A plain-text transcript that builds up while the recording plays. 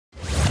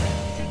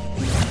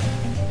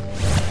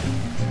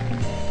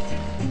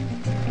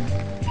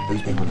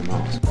Who's behind the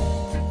mask?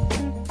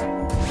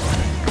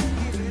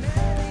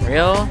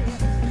 Real?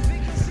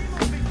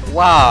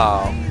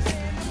 Wow.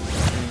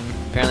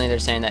 Apparently they're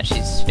saying that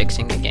she's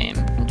fixing the game.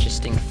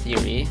 Interesting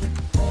theory.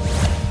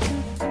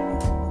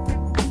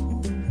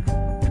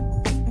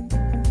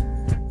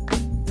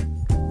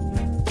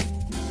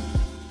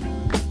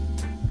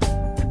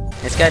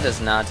 This guy does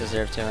not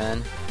deserve to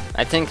win.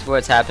 I think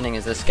what's happening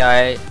is this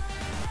guy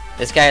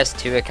has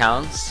 2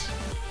 accounts,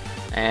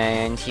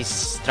 and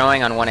he's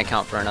throwing on one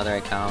account for another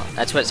account.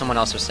 That's what someone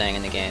else was saying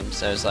in the game,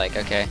 so I was like,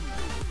 okay.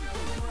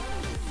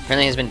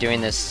 Apparently he's been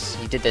doing this,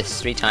 he did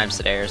this 3 times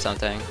today or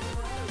something.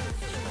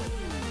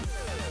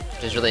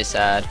 Which is really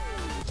sad.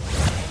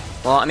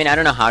 Well, I mean, I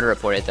don't know how to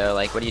report it though.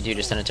 Like, what do you do?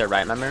 Just send it to a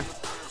right member?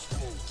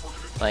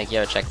 Like,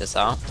 yo, check this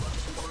out.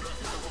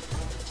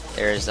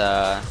 There's,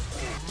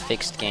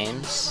 fixed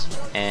games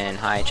and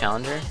high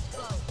challenger.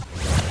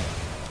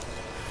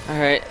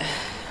 Alright,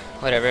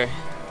 whatever.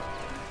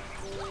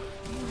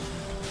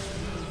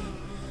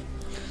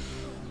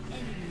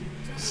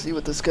 Let's see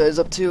what this guy's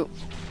up to.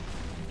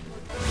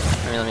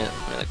 Let me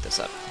look this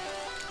up.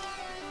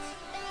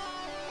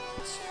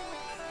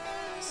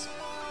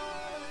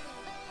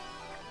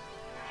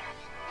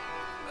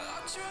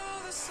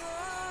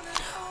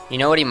 You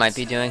know what he might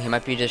be doing? He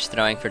might be just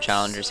throwing for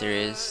Challenger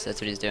Series.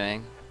 That's what he's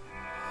doing.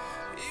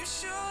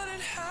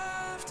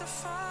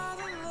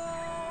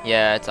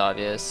 Yeah, it's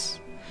obvious.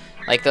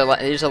 Like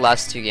these are the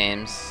last 2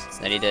 games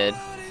that he did.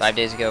 5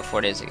 days ago,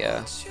 4 days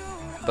ago.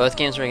 Both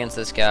games were against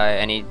this guy,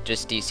 and he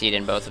just DC'd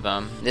in both of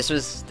them. This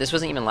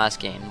wasn't even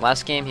last game.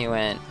 Last game he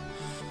went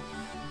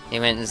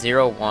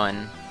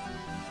 0-1.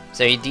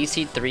 So he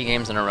DC'd 3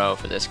 games in a row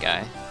for this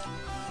guy,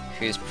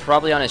 who's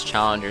probably on his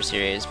Challenger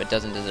Series but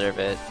doesn't deserve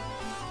it.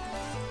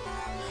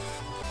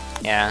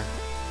 Yeah,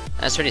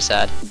 that's pretty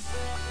sad.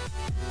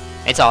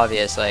 It's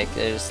obvious, like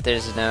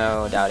there's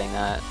no doubting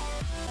that.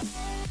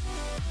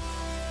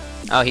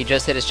 Oh, he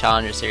just hit his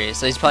Challenger Series,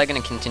 so he's probably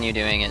gonna continue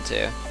doing it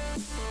too.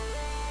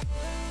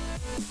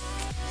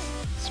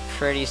 It's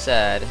pretty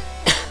sad.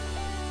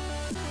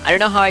 I don't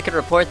know how I could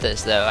report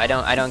this though. I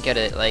don't get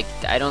it. Like,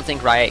 I don't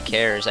think Riot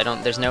cares.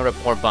 There's no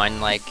report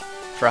button like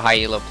for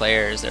high elo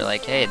players. They're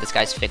like, hey, this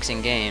guy's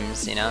fixing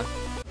games, you know?